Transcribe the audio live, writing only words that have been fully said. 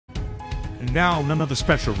And now another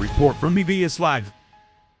special report from EVS Live.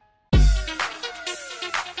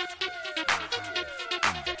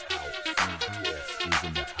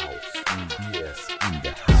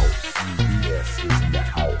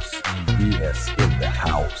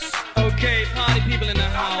 Okay, party people in the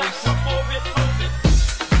house.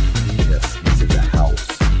 EVS is in the house.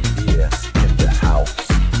 EVS in the house.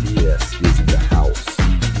 EVS is in the house.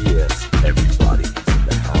 EVS, everybody is in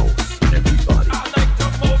the house. Everybody. I like to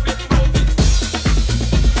move it, move it.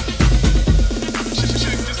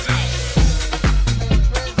 Check this out.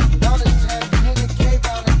 I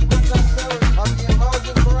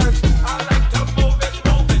like to move it,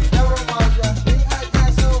 move it.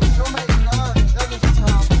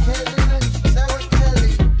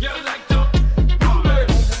 You like to move it.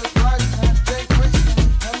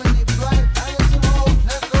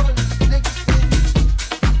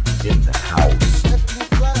 In the house.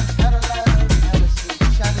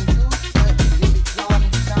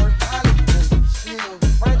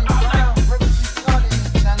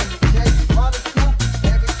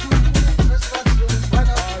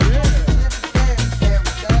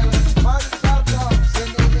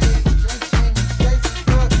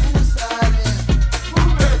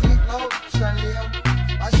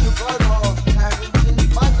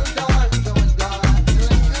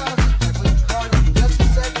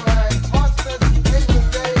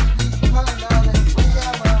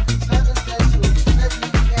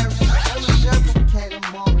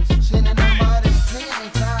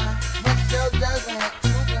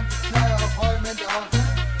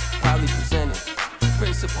 Proudly presented.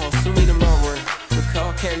 Principal Sumi the Murmurer,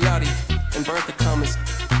 Raquel Cariotti, and Bertha Cummins.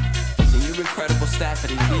 And you incredible staff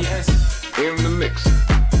at EVS. In the mix.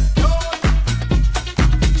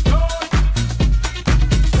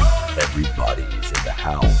 Everybody is in the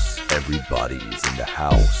house. Everybody is in the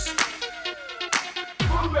house.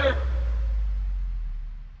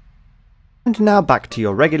 And now back to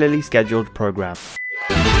your regularly scheduled program.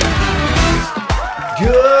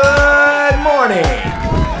 Good morning!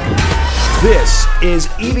 This is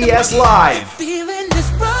EVS Live. Feeling this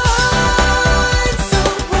bright, so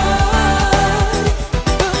bright.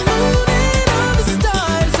 The moon and all the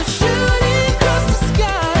stars are shooting across the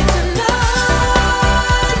sky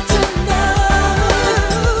tonight, tonight.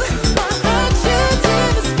 My heart shoots in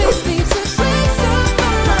the space, leaves a trace on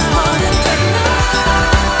my heart in the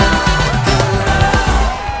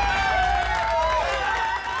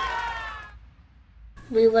night.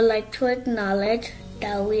 We would like to acknowledge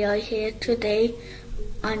that we are here today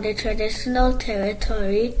on the traditional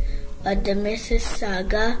territory of the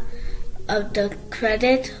Mississauga of the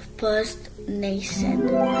Credit First Nation.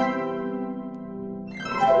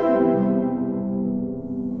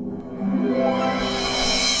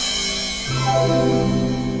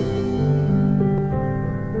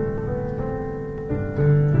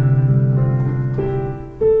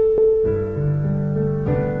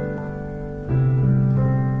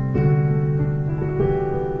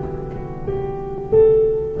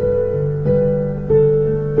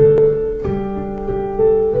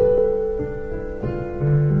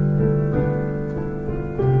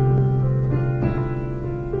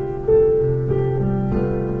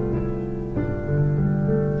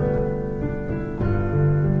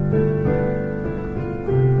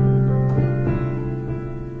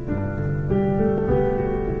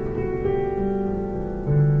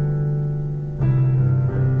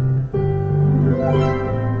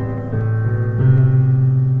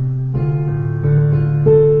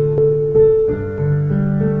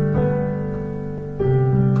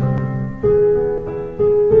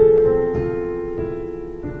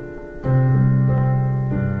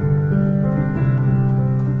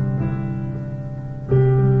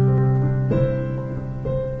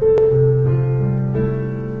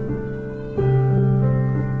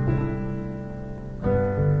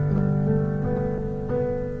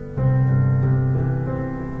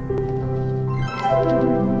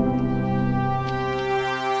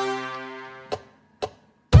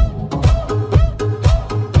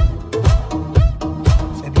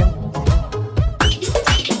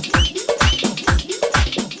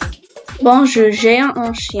 Bonjour, j'ai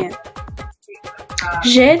un chien.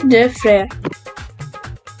 J'ai 2 frères.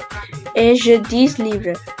 Et je 10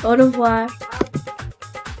 livres. Au revoir.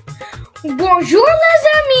 Bonjour les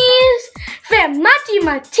amis, faire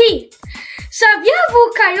mathématiques.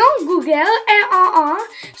 Saviez-vous qu'un Google est un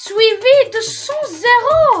suivi de son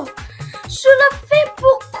zéro? Cela fait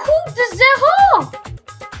beaucoup de zéros.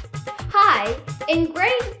 Hi, in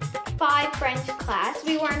grade 5 French class,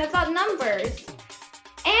 we learn about numbers.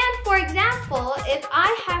 And for example, if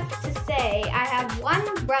I have to say I have one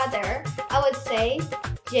brother, I would say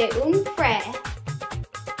J'ai un frère.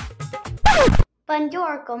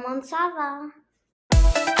 Bonjour, comment ça va?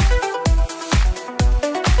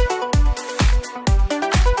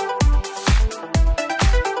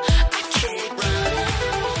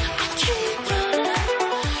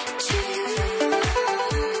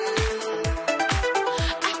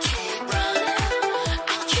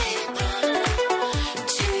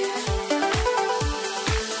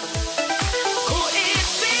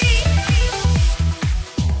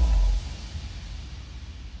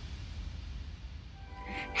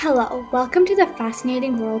 Hello, welcome to the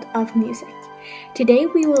fascinating world of music. Today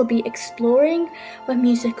we will be exploring what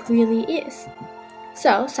music really is.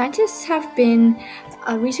 So, scientists have been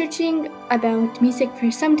researching about music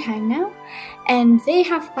for some time now, and they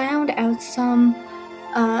have found out some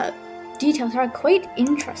details that are quite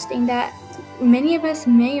interesting that many of us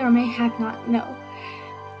may or may have not known.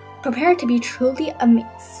 Prepare to be truly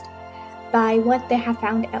amazed by what they have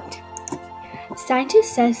found out.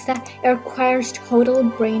 Scientists says that it requires total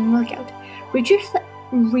brain workout.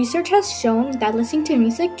 Research has shown that listening to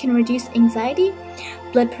music can reduce anxiety,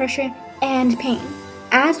 blood pressure, and pain,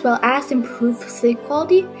 as well as improve sleep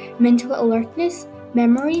quality, mental alertness,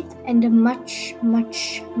 memory, and much,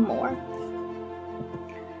 much more.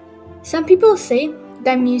 Some people say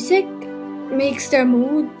that music makes their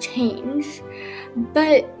mood change,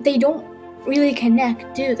 but they don't really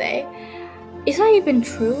connect, do they? Is that even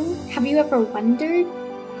true? Have you ever wondered?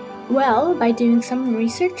 Well, by doing some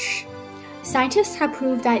research, scientists have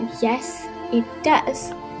proved that yes, it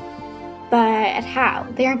does. But how?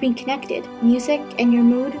 They aren't being connected. Music and your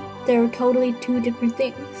mood, they're totally two different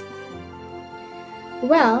things.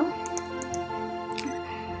 Well,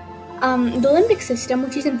 the limbic system,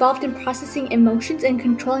 which is involved in processing emotions and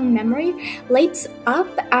controlling memory, lights up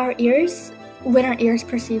our ears when our ears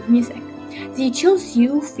perceive music. The chills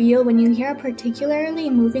you feel when you hear a particularly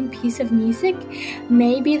moving piece of music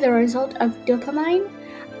may be the result of dopamine,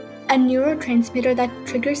 a neurotransmitter that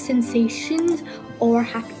triggers sensations or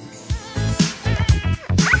happiness.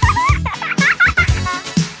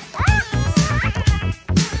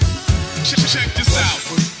 Check this out.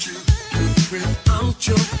 What would you do without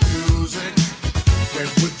your music? Where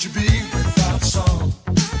would you be without song?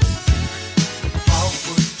 How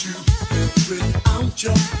would you live without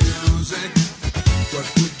your music? What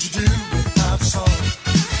would you do without song?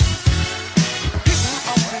 People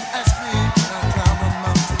often ask me when I climb a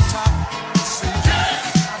mountain top. I say yes,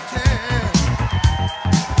 I can.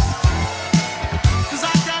 'Cause I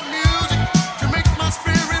got music to make my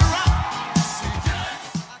spirit rock. I say yes,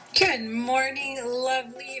 I can. Good morning,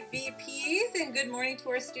 lovely VPs, and good morning to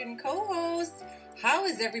our student co-hosts. How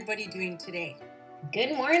is everybody doing today?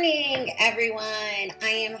 Good morning, everyone.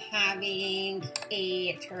 I am having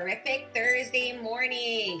a terrific Thursday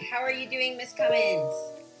morning. How are you doing, Miss Cummins?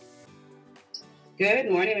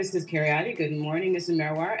 Good morning, Mrs. Cariotti. Good morning, Mrs.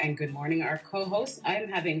 Merwar, and good morning, our co-host. I am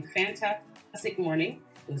having a fantastic morning.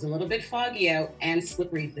 It was a little bit foggy out and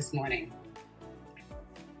slippery this morning.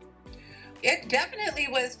 It definitely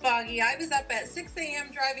was foggy. I was up at 6 a.m.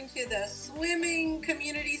 driving to the swimming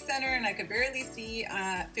community center, and I could barely see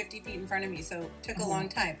 50 feet in front of me, so it took a long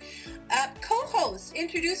time. Co-host,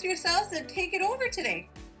 introduce yourselves and take it over today.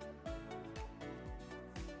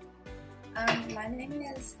 My name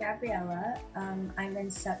is Gabriella. I'm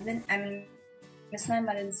Miss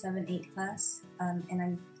Nine in 7-8 class,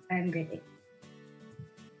 and I'm grade 8.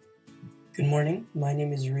 Good morning. My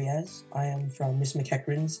name is Riaz. I am from Miss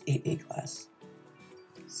McEachran's 8A class.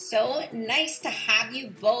 So nice to have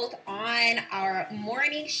you both on our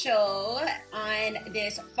morning show on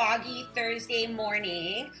this foggy Thursday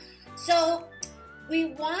morning. So we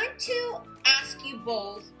want to ask you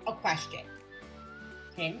both a question.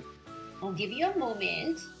 Okay? I'll give you a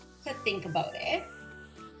moment to think about it.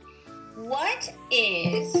 What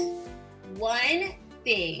is one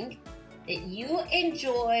thing that you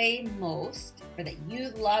enjoy most or that you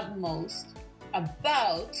love most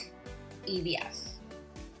about EVS?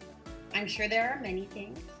 I'm sure there are many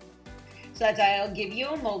things. So that's why I'll give you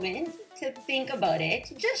a moment to think about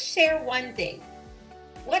it. Just share one thing.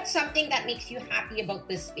 What's something that makes you happy about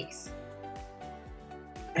this space?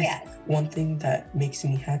 Yes. One thing that makes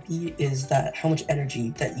me happy is that how much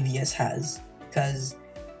energy that EVS has, because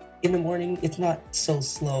in the morning it's not so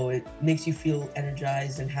slow. It makes you feel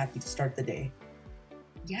energized and happy to start the day.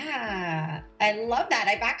 Yeah, I love that.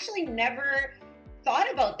 I've actually never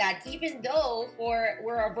thought about that, even though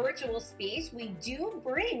we're a virtual space, we do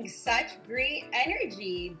bring such great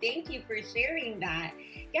energy. Thank you for sharing that.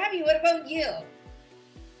 Gabby, what about you?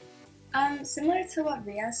 Similar to what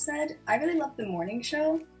Ria said, I really love the morning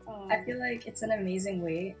show. I feel like it's an amazing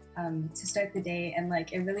way to start the day, and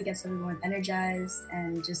like it really gets everyone energized,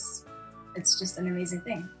 and it's just an amazing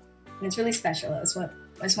thing, and it's really special. It's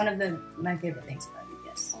one of my favorite things about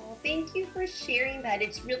EVS. Oh, thank you for sharing that.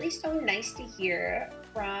 It's really so nice to hear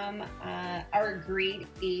from our grade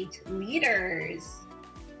 8 leaders.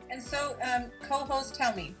 And so, co-host,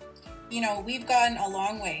 tell me, we've gone a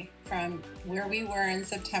long way from where we were in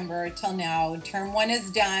September till now. Term 1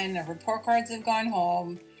 is done. The report cards have gone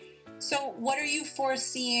home. So what are you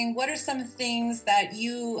foreseeing? What are some things that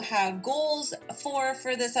you have goals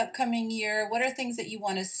for this upcoming year? What are things that you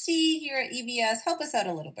want to see here at EVS? Help us out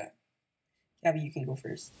a little bit. Gabby, you can go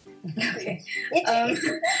first. Okay. It's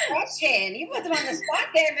a question. You put them on the spot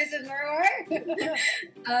there, Mrs.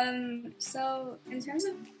 Marwar. So in terms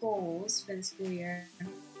of goals for the school year,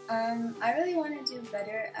 I really want to do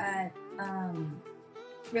better at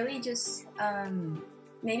really just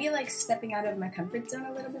maybe like stepping out of my comfort zone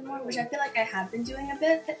a little bit more, which I feel like I have been doing a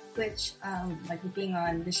bit, which like being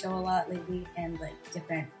on the show a lot lately and like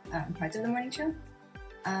different parts of the morning show.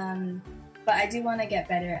 But I do want to get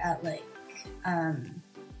better at like kind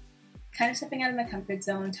of stepping out of my comfort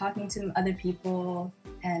zone, talking to other people,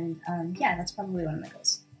 and yeah, that's probably one of my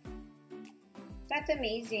goals. That's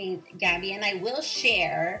amazing, Gabby. And I will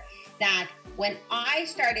share that when I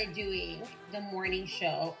started doing the morning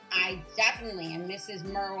show, I definitely, and Mrs.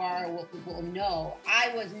 Marwar will know,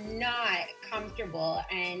 I was not comfortable,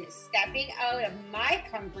 and stepping out of my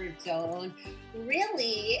comfort zone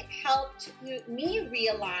really helped me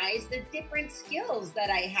realize the different skills that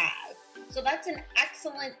I have. So that's an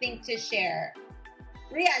excellent thing to share.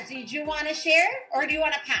 Riaz, did you want to share or do you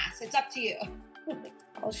want to pass? It's up to you.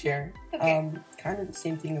 I'll share. Okay. Kind of the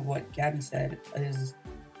same thing of what Gabby said is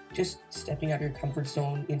just stepping out of your comfort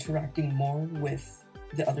zone, interacting more with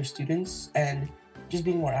the other students, and just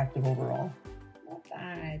being more active overall. Not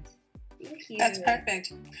bad. Thank you. That's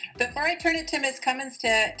perfect. Before I turn it to Ms. Cummins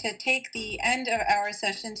to take the end of our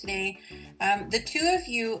session today, the two of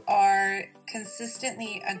you are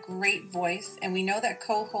consistently a great voice, and we know that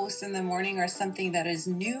co-hosts in the morning are something that is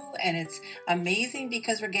new, and it's amazing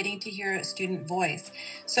because we're getting to hear a student voice.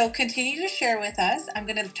 So continue to share with us. I'm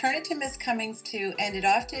going to turn it to Ms. Cummings to end it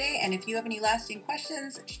off today, and if you have any lasting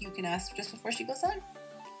questions, you can ask just before she goes on.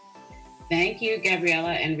 Thank you,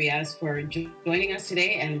 Gabriella and Riaz, for joining us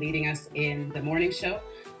today and leading us in the morning show.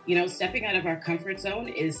 Stepping out of our comfort zone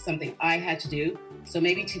is something I had to do. So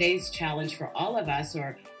maybe today's challenge for all of us,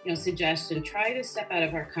 or, suggestion, try to step out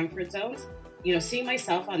of our comfort zones. Seeing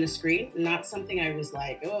myself on the screen, not something I was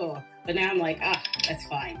like, oh, but now I'm like, that's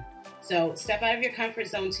fine. So step out of your comfort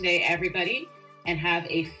zone today, everybody, and have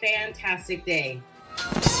a fantastic day.